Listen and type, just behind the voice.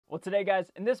Well, today guys,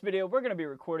 in this video, we're going to be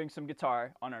recording some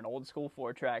guitar on an old school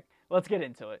 4-track. Let's get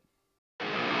into it.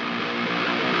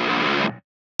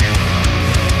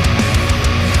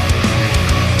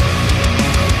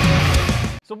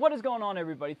 So what is going on,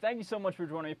 everybody? Thank you so much for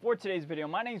joining me for today's video.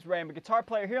 My name is Ray. I'm a guitar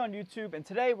player here on YouTube, and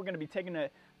today we're going to be taking a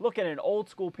look at an old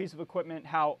school piece of equipment,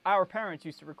 how our parents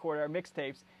used to record our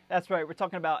mixtapes. That's right, we're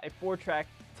talking about a 4-track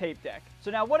tape deck.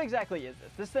 So now what exactly is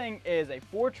this? This thing is a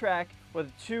 4-track with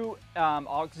two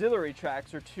auxiliary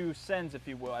tracks, or two sends if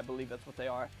you will, I believe that's what they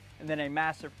are, and then a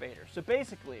master fader. So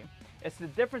basically, it's the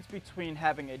difference between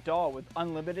having a DAW with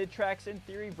unlimited tracks in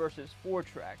theory versus 4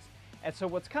 tracks. And so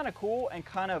what's kind of cool and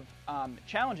kind of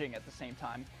challenging at the same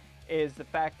time is the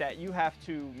fact that you have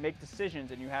to make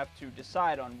decisions and you have to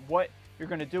decide on what you're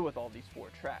going to do with all these 4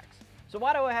 tracks. So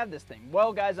why do I have this thing?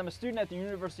 Well guys, I'm a student at the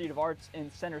University of Arts in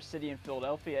Center City in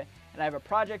Philadelphia, and I have a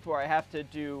project where I have to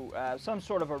do some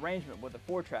sort of arrangement with a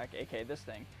 4-track, aka this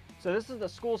thing. So this is the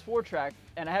school's 4-track,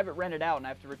 and I have it rented out and I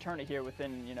have to return it here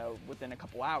within a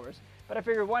couple hours. But I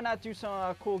figured why not do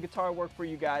some cool guitar work for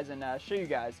you guys and show you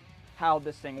guys how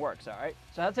this thing works, alright?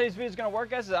 So how today's video is going to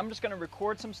work, guys, is I'm just going to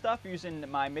record some stuff using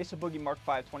my Mesa Boogie Mark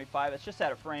 525. It's just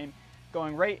out of frame,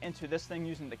 going right into this thing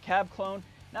using the cab clone.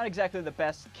 Not exactly the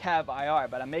best cab IR,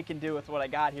 but I'm making do with what I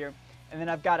got here. And then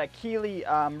I've got a Keeley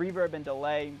reverb and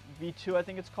delay V2, I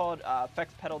think it's called,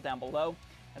 effects pedal down below.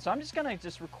 And so I'm just going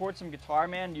to record some guitar,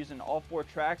 man, using all 4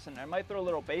 tracks, and I might throw a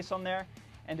little bass on there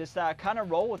and just kind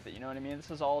of roll with it, you know what I mean? This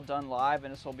is all done live,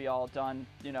 and this will be all done,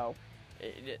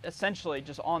 essentially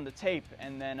just on the tape,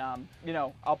 and then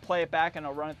I'll play it back and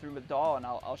I'll run it through the DAW, and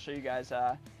I'll show you guys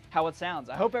how it sounds.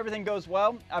 I hope everything goes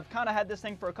well. I've kind of had this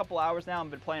thing for a couple hours now. I've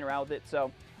been playing around with it,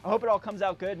 so I hope it all comes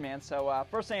out good, man. So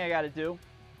first thing I got to do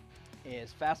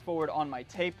is fast forward on my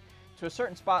tape to a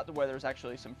certain spot where there's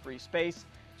actually some free space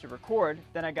to record.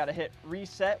 Then I got to hit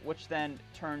reset, which then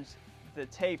turns the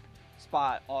tape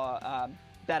spot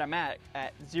that I'm at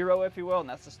 0, if you will, and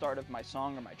that's the start of my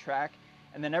song or my track.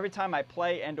 And then every time I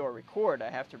play and or record, I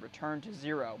have to return to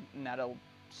 0, and that'll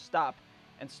stop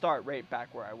and start right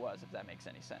back where I was, if that makes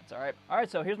any sense.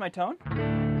 Alright, so here's my tone.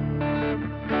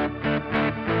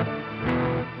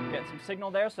 Getting some signal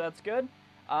there, so that's good.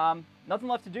 Nothing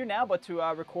left to do now but to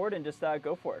record and just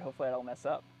go for it. Hopefully I don't mess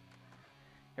up.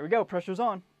 Here we go, pressure's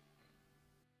on.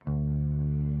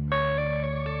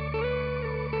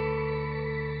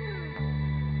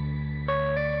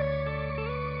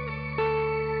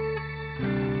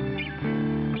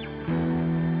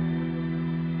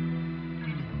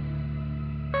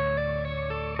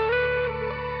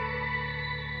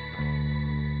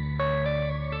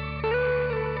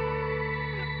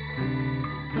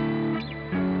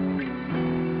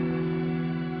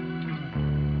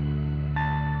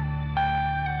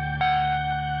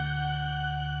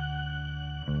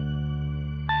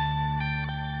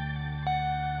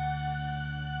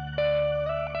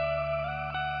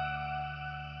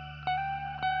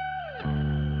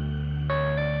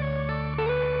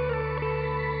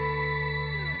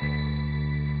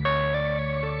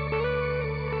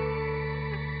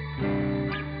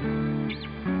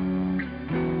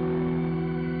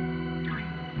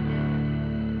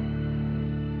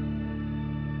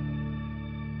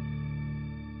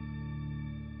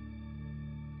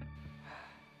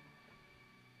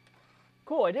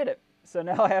 Cool, I did it. So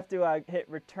now I have to hit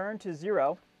return to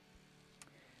 0,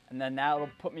 and then now it'll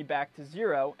put me back to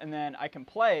 0, and then I can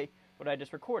play what I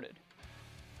just recorded.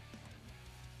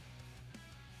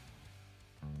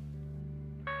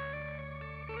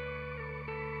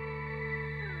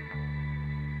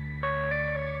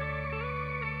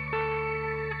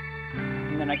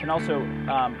 And then I can also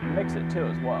mix it too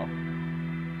as well.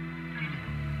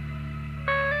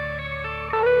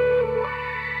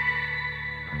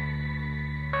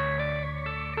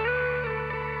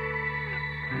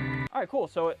 Alright, cool,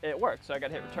 so it works. So I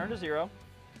gotta hit return to 0,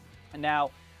 and now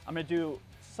I'm gonna do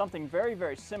something very,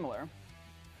 very similar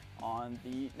on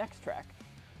the next track.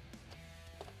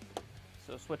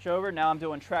 So switch over, now I'm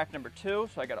doing track number 2,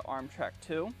 so I gotta arm track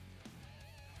 2.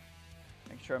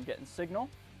 Make sure I'm getting signal.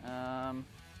 There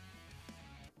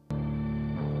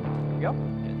we go,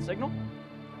 getting signal.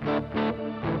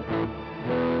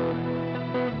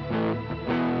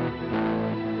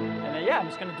 Yeah, I'm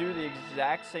just going to do the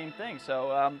exact same thing.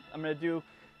 So I'm going to do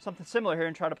something similar here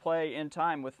and try to play in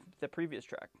time with the previous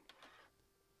track.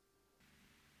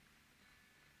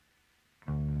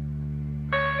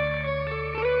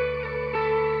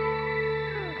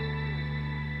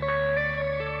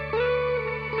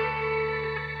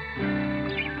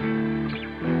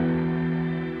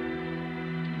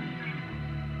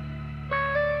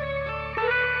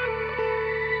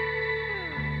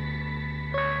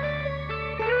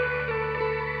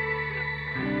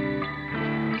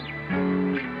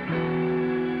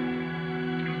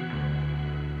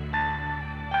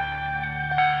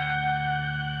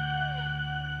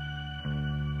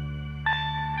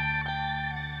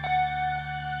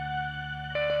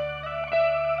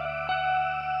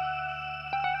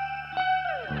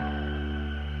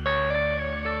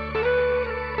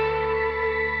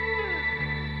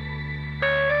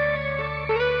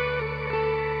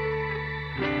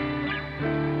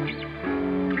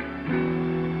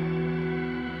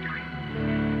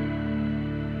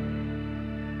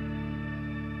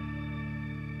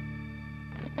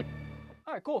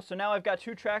 All right, cool. So now I've got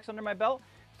 2 tracks under my belt.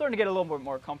 Starting to get a little bit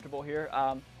more comfortable here.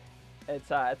 It's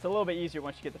a little bit easier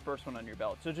once you get the first one under your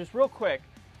belt. So just real quick,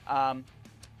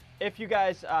 if you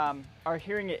guys are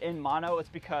hearing it in mono, it's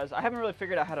because I haven't really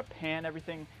figured out how to pan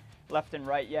everything left and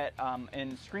right yet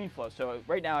in ScreenFlow. So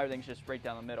right now everything's just right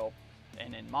down the middle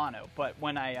and in mono. But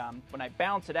when I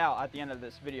bounce it out at the end of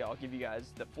this video, I'll give you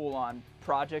guys the full-on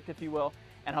project, if you will,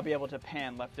 and I'll be able to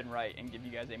pan left and right and give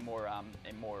you guys a more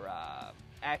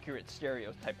accurate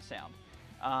stereo type of sound.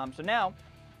 So now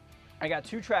I got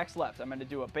 2 tracks left. I'm going to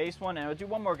do a bass one and I'll do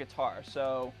one more guitar.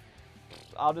 So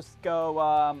I'll just go,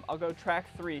 I'll go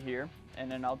track 3 here, and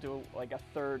then I'll do like a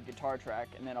 3rd guitar track,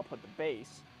 and then I'll put the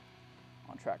bass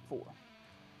on track 4.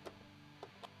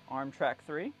 Arm track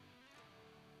 3.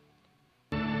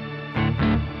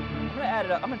 I'm gonna add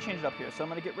it up. I'm gonna change it up here. So I'm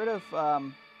gonna get rid of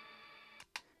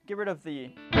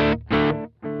the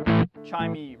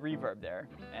chimey reverb there,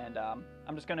 and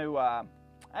I'm just gonna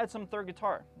add some 3rd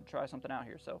guitar and try something out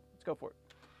here. So let's go for it.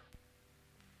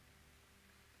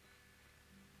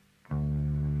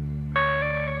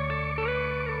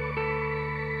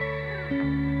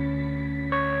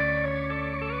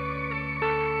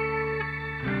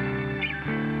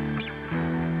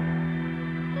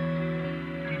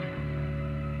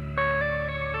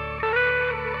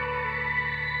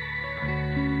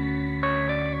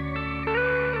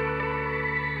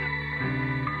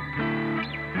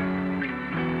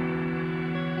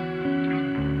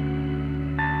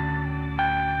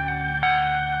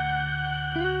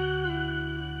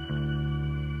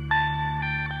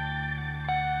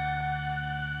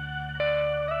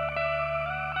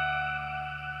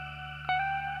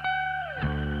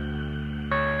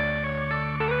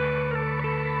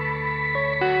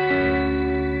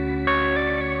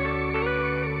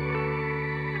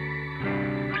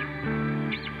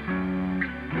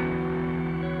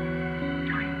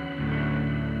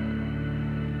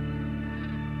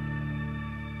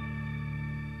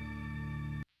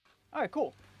 All right,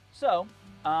 cool. So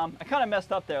I kind of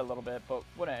messed up there a little bit, but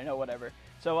whatever.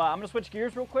 So I'm gonna switch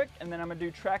gears real quick, and then I'm gonna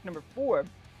do track number 4,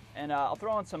 and I'll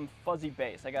throw on some fuzzy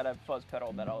bass. I got a fuzz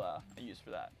pedal that I'll use for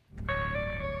that.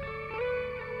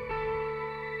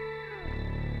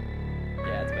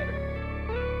 Yeah, it's better.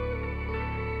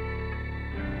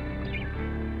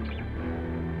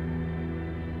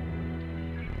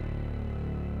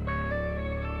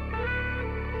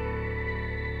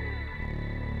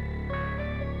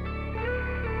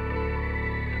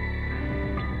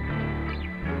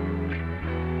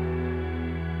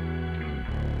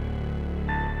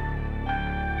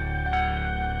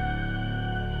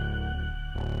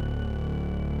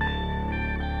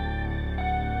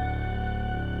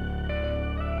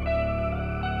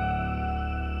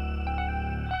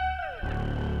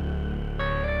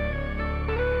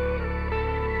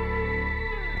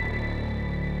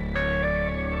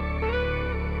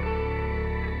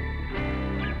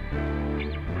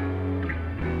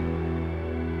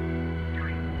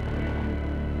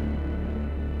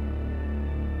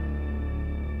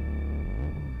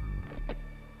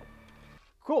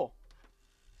 Cool.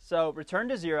 So return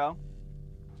to 0,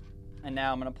 and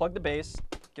now I'm going to plug the bass,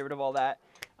 get rid of all that,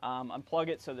 unplug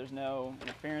it so there's no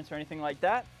interference or anything like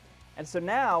that. And so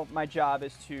now my job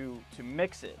is to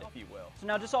mix it, if you will. So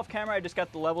now just off camera, I just got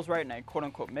the levels right and I quote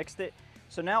unquote mixed it.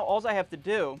 So now all I have to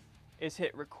do is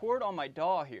hit record on my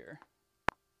DAW here.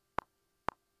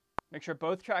 Make sure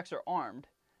both tracks are armed.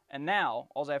 And now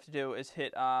all I have to do is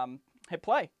hit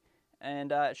play,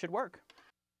 and it should work.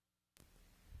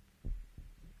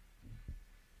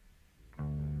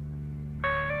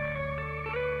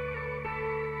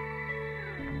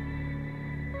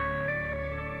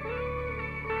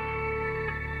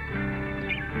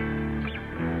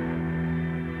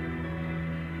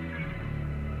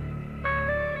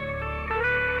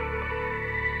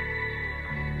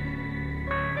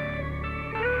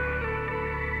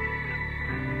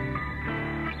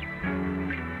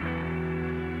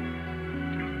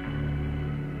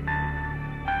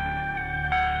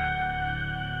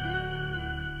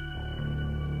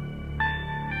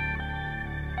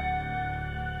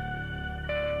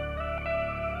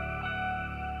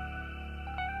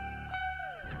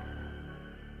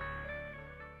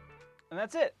 And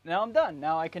that's it. Now I'm done.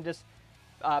 Now I can just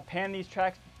pan these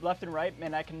tracks left and right,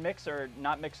 and I can mix or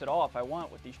not mix at all if I want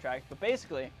with these tracks. But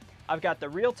basically, I've got the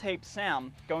real tape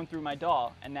sound going through my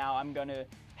DAW, and now I'm going to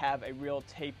have a real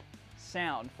tape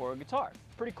sound for a guitar.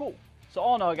 Pretty cool. So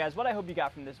all in all, guys, what I hope you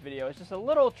got from this video is just a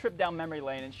little trip down memory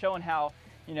lane and showing how,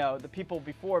 you know, the people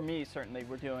before me certainly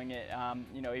were doing it,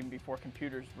 you know, even before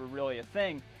computers were really a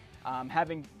thing.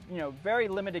 having, you know, very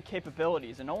limited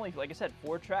capabilities and only, like I said,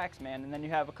 4 tracks, man. And then you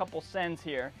have a couple sends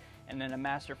here and then a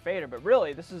master fader. But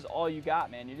really, this is all you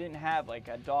got, man. You didn't have like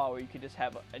a DAW where you could just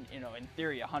have, you know, in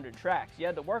theory, 100 tracks. You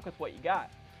had to work with what you got.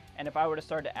 And if I were to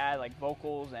start to add like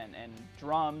vocals and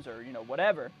drums or, you know,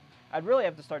 whatever, I'd really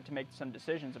have to start to make some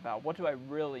decisions about what do I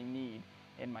really need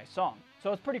in my song.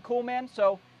 So it's pretty cool, man.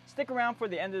 So stick around for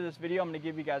the end of this video. I'm going to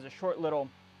give you guys a short little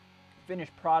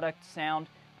finished product sound,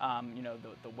 you know,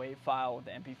 the WAV file,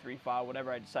 the MP3 file,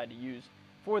 whatever I decide to use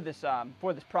for this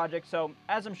project. So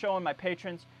as I'm showing my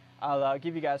patrons, I'll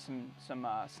give you guys some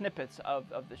snippets of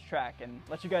this track and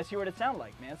let you guys hear what it sounds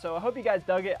like, man. So I hope you guys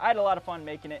dug it. I had a lot of fun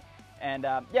making it. And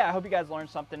yeah, I hope you guys learned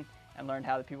something and learned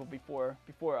how the people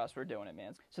before us were doing it,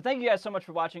 man. So thank you guys so much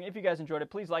for watching. If you guys enjoyed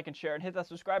it, please like and share and hit that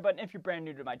subscribe button. If you're brand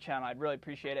new to my channel, I'd really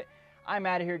appreciate it. I'm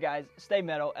out of here, guys. Stay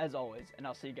metal as always, and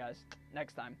I'll see you guys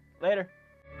next time. Later.